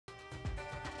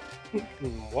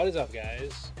What is up,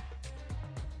 guys?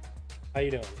 How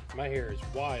you doing? My hair is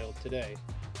wild today.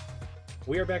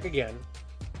 We are back again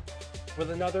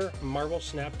with another Marvel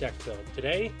Snap deck build.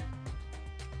 Today,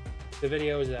 the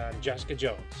video is on Jessica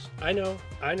Jones. I know,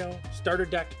 starter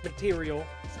deck material.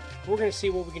 We're going to see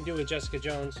what we can do with Jessica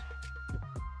Jones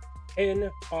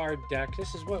in our deck.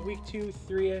 This is what, week 2,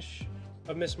 3-ish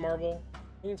of Miss Marvel?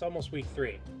 I think it's almost week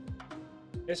 3.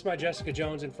 It's my Jessica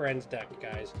Jones and Friends deck,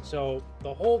 guys. So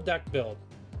the whole deck build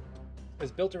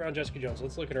is built around Jessica Jones.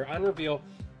 Let's look at her. On reveal,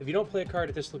 if you don't play a card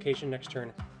at this location next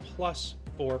turn, plus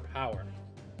 4 power.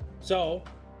 So,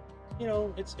 you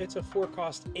know, it's a 4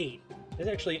 cost 8. It's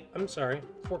actually, I'm sorry,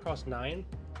 4 cost 9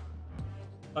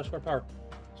 plus 4 power.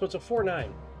 So it's a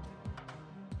 4/9.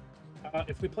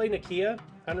 If we play Nakia,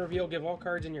 on reveal, give all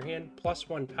cards in your hand plus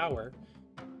 1 power.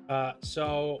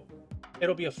 So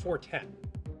it'll be a 4/10.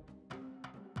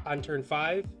 On turn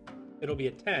 5, it'll be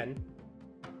a 10.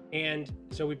 And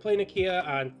so we play Nakia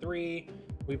on 3,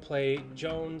 we play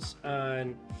Jones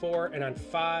on 4, and on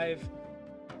 5,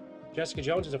 Jessica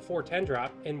Jones is a 4/10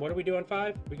 drop. And what do we do on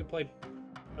 5? We can play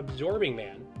Absorbing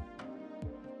Man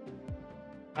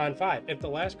on 5. If the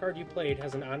last card you played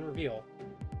has an on reveal,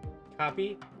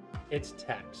 copy its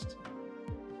text.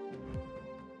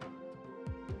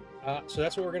 So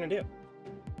that's what we're going to do.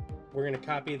 We're going to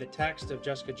copy the text of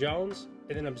Jessica Jones,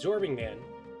 and then Absorbing Man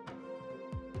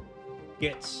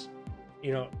gets,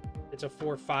 you know, it's a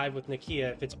 4/5 with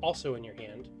Nakia if it's also in your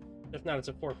hand. If not, it's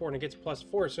a 4/4, and it gets plus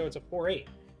 4, so it's a 4/8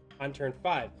 on turn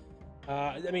 5.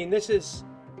 I mean, this is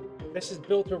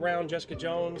built around Jessica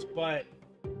Jones, but,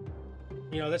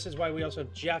 you know, this is why we also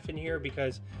have Jeff in here,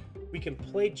 because we can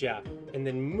play Jeff and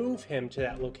then move him to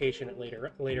that location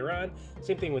later on.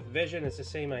 Same thing with Vision. It's the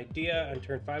same idea. On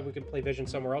turn 5, we can play Vision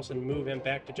somewhere else and move him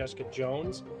back to Jessica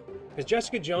Jones, because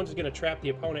Jessica Jones is going to trap the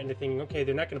opponent into thinking, okay,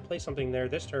 they're not going to play something there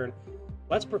this turn.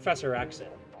 Let's Professor X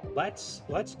it.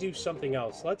 Let's do something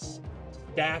else. Let's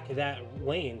stack that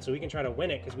lane so we can try to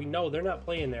win it, because we know they're not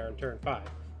playing there in turn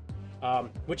 5.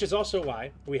 Which is also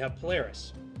why we have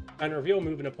Polaris. On reveal,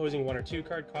 move an opposing 1 or 2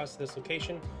 card cost to this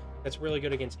location. That's really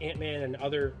good against Ant-Man and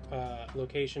other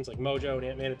locations like Mojo and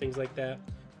Ant-Man and things like that.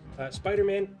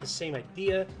 Spider-Man, the same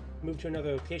idea. Move to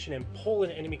another location and pull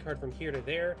an enemy card from here to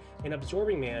there. And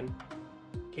Absorbing Man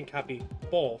can copy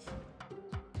both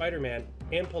Spider-Man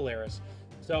and Polaris.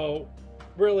 So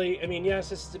really, I mean, yes,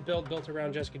 this is a build built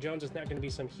around Jessica Jones. It's not going to be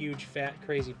some huge, fat,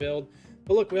 crazy build.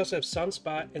 But look, we also have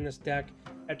Sunspot in this deck.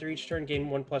 After each turn, gain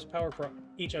 1+ power for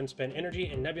each unspent energy.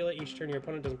 And Nebula, each turn your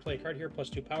opponent doesn't play a card here, plus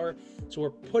 2 power. So we're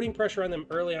putting pressure on them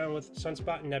early on with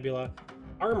Sunspot and Nebula.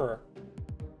 Armor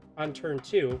on turn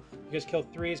 2, because kill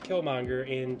 3 is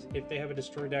Killmonger, and if they have a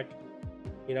destroy deck,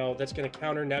 you know, that's going to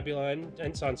counter Nebula and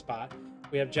Sunspot.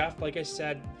 We have Jeff, like I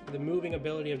said, for the moving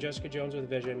ability of Jessica Jones with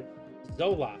Vision.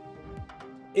 Zola.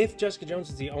 If Jessica Jones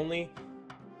is the only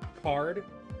card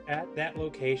at that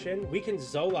location, we can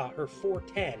Zola her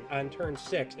 4/10 on turn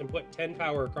 6 and put 10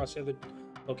 power across the other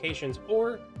locations,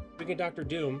 or we can Dr.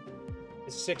 Doom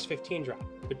a 6/15 drop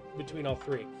between all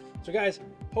 3. So guys,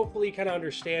 hopefully you kind of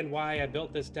understand why I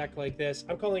built this deck like this.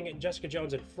 I'm calling it Jessica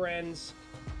Jones and Friends.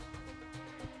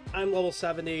 I'm level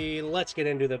 70. Let's get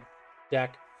into the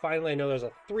deck. Finally, I know there's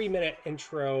a 3-minute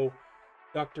intro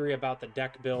introductory about the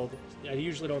deck build. I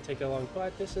usually don't take that long,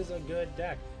 but this is a good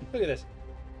deck. Look at this.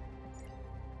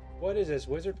 What is this?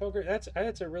 Wizard Poker?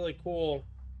 That's a really cool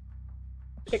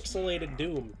pixelated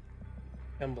Doom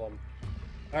emblem.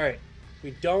 All right,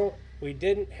 we don't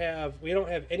have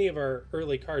any of our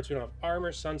early cards. We don't have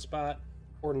Armor, Sunspot,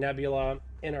 or Nebula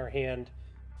in our hand.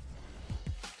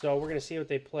 So we're gonna see what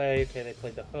they play. Okay, they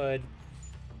played the Hood.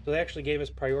 So they actually gave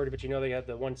us priority, but you know they have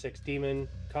the 1/6 Demon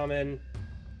coming,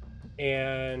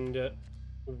 and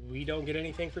we don't get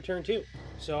anything for turn 2.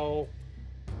 So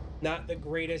not the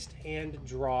greatest hand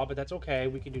draw, but that's okay.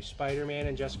 We can do Spider-Man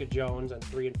and Jessica Jones on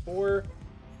 3 and 4.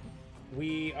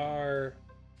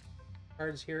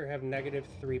 Cards here have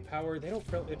 -3 power. They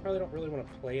probably don't really want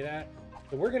to play that.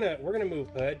 So we're gonna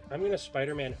move Hood. I'm gonna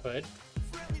Spider-Man Hood.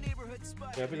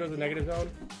 Yeah, if we go to the negative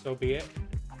zone, so be it.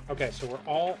 Okay, so we're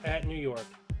all at New York.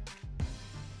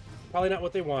 Probably not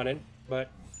what they wanted,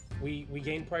 but we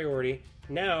gain priority.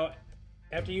 Now,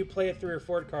 after you play a 3 or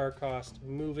 4 card cost,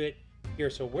 move it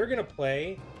here. So we're gonna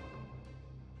play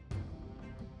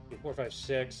 4, 5,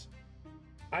 6.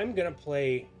 I'm gonna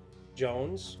play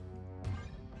Jones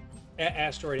at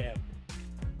Asteroid M.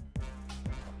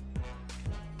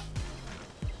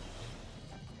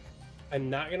 I'm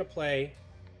not gonna play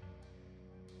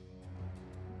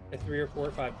a 3 or 4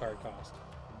 or 5 card cost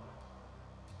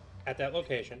at that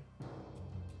location.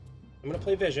 I'm gonna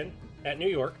play Vision at New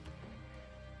York.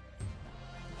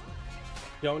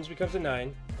 Jones becomes a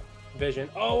 9. Vision.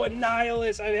 Oh,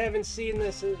 Annihilus! I haven't seen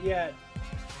this yet.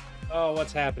 Oh,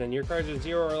 what's happening? Your cards with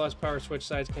 0 or less power switch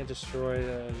sides can't destroy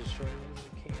the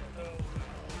can't. Oh, no.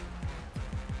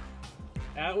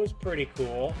 That was pretty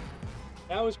cool.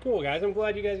 That was cool, guys. I'm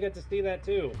glad you guys got to see that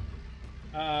too.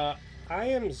 I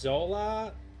am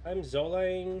Zola. I'm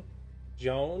Zolaing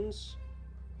Jones.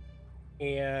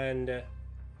 And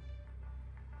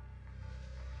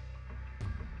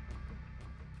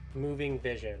moving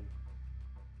Vision.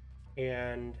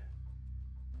 And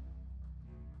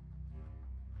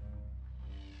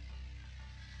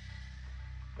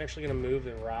I'm actually going to move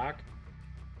the rock.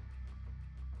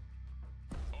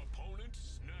 Opponent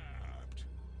snapped.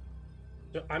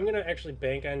 So I'm going to actually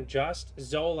bank on just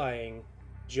Zolaing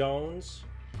Jones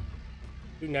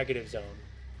to negative zone,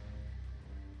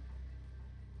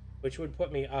 which would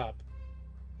put me up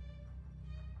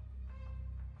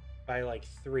by like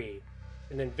 3.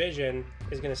 And then Vision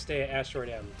is going to stay at Asteroid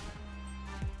M.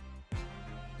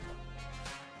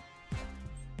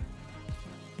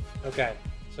 Okay,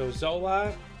 so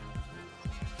Zola,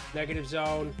 negative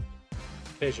zone,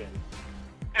 Vision.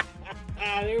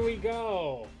 There we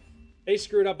go. They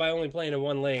screwed up by only playing in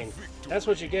 1 lane. That's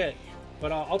what you get.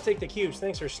 But I'll take the cubes.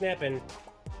 Thanks for snapping.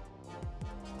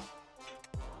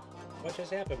 What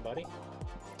just happened, buddy?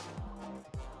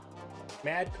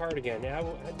 Mad cardigan. Yeah,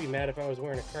 I'd be mad if I was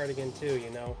wearing a cardigan too, you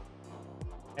know.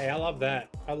 Hey, I love that.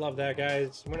 I love that,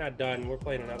 guys. We're not done. We're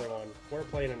playing another one. We're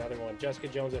playing another one. Jessica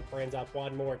Jones and friends up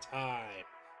one more time.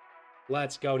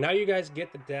 Let's go. Now you guys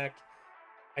get the deck.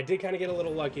 I did kind of get a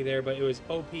little lucky there, but it was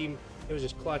OP. It was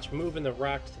just clutch. Moving the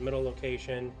rock to the middle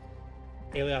location.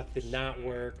 Alioth did not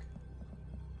work.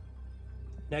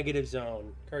 Negative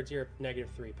zone. Cards here,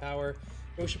 -3 power.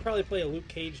 And we should probably play a Luke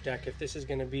Cage deck if this is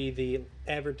going to be the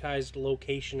advertised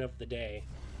location of the day.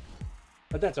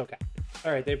 But that's okay.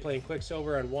 All right, they're playing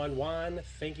Quicksilver on 1-1.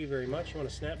 Thank you very much. You want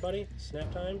to snap, buddy? Snap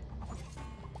time?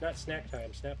 Not snack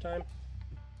time. Snap time?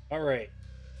 All right.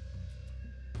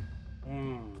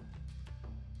 All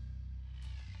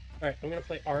right, I'm going to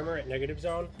play Armor at negative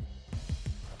zone.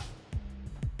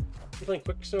 I'm playing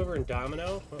Quicksilver and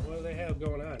Domino. What do they have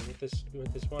going on with this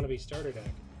wannabe starter deck?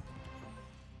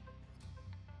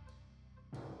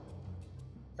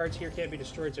 Cards here can't be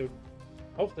destroyed, so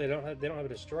hopefully they don't have a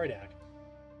destroy deck.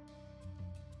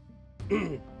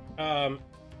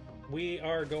 We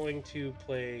are going to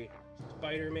play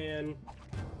Spider-Man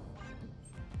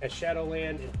at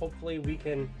Shadowland, and hopefully we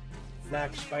can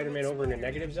knock Spider-Man over in a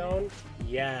negative zone.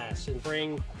 Yes, and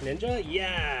bring Ninja.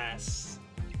 Yes,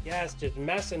 yes, just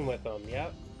messing with them.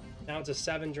 Yep. Now it's a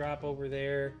 7-drop over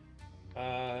there.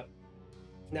 Now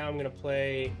I'm gonna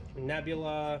play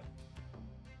Nebula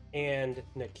and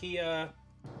Nakia.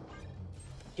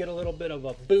 Get a little bit of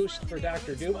a boost for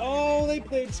Dr. Doom. Oh, they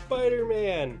played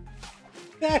Spider-Man.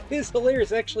 That is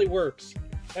hilarious. It actually works.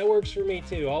 That works for me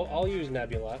too. I'll use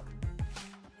Nebula.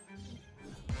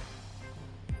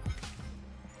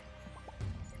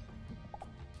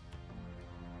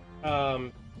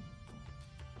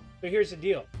 So here's the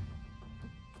deal.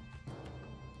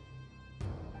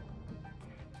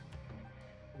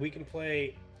 We can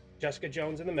play Jessica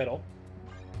Jones in the middle.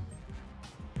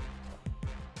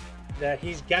 That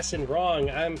he's guessing wrong.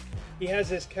 He has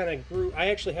this kind of group. I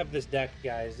actually have this deck,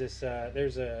 guys. There's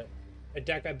a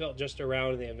deck I built just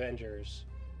around the Avengers.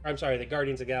 I'm sorry, the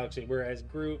Guardians of the Galaxy, where it has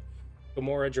Groot,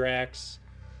 Gamora, Drax,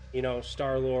 you know,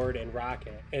 Star-Lord, and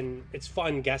Rocket. And it's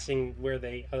fun guessing where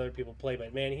other people play,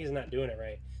 but man, he's not doing it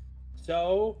right.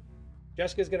 So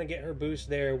Jessica's gonna get her boost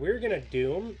there. We're gonna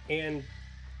Doom, and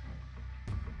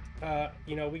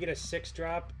you know, we get a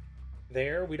 6-drop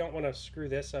there. We don't want to screw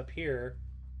this up here.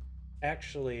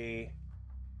 Actually,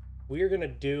 we're gonna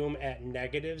Doom at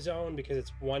negative zone because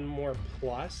it's 1 more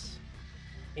plus,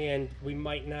 and we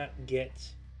might not get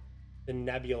the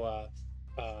Nebula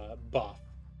buff.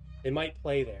 They might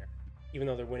play there, even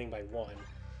though they're winning by 1.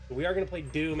 But we are gonna play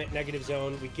Doom at negative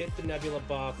zone. We get the Nebula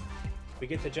buff. We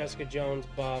get the Jessica Jones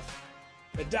buff.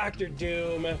 The Dr.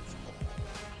 Doom.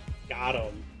 Got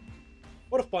him.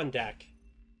 What a fun deck.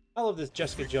 I love this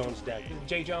Jessica Jones deck.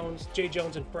 J. Jones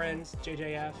and Friends,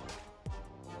 JJF.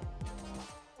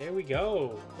 There we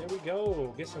go. There we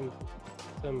go. Get some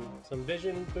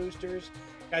vision boosters.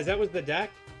 Guys, that was the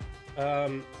deck.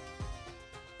 You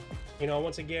know,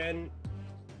 once again,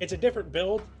 it's a different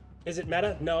build. Is it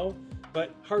meta? No.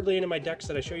 But hardly any of my decks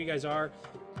that I show you guys are.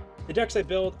 The decks I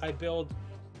build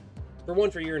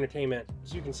for your entertainment,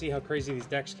 so you can see how crazy these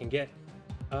decks can get.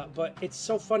 But it's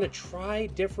so fun to try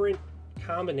different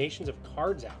combinations of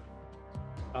cards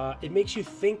out. It makes you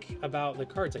think about the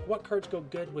cards, like what cards go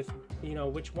good with you know,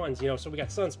 which ones, you know. So we got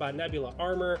Sunspot, Nebula,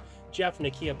 Armor, Jeff,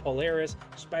 Nakia, Polaris,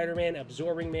 Spider-Man,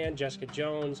 Absorbing Man, Jessica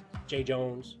Jones, J.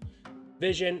 Jones,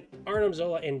 Vision, Arnim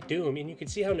Zola, and Doom. And you can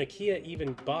see how Nakia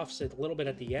even buffs a little bit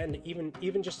at the end.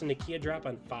 Even just a Nakia drop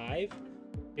on 5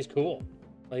 is cool.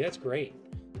 Like, that's great.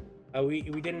 We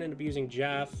didn't end up using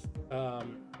Jeff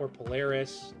or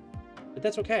Polaris, but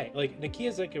that's okay. Like, Nakia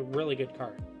is like a really good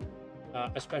card,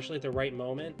 especially at the right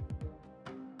moment.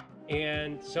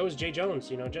 And so is J. Jones.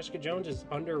 You know, Jessica Jones is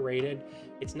underrated.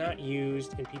 It's not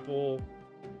used, and people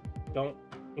don't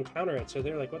encounter it. So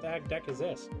they're like, what the heck deck is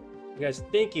this? You guys,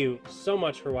 thank you so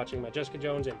much for watching my Jessica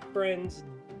Jones and Friends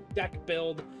deck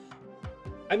build.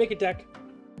 I make a deck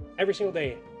every single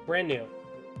day, brand new.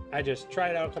 I just try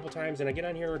it out a couple times, and I get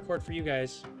on here and record for you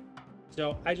guys.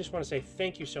 So I just want to say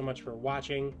thank you so much for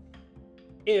watching.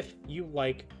 If you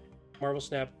like Marvel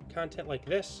Snap content like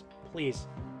this, please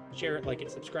share it, like it,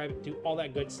 subscribe it, do all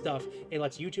that good stuff. It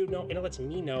lets YouTube know, and it lets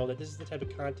me know that this is the type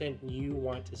of content you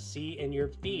want to see in your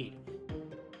feed.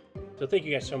 So thank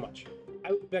you guys so much.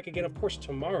 I will be back again, of course,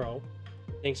 tomorrow,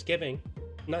 Thanksgiving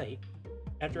night,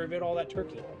 after I build all that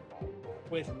turkey,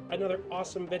 with another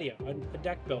awesome video, a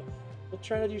deck build. We'll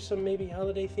try to do some maybe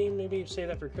holiday theme, maybe save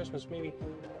that for Christmas, maybe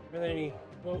really.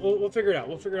 We'll figure it out.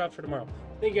 We'll figure it out for tomorrow.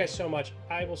 Thank you guys so much.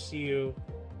 I will see you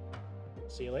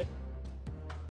later.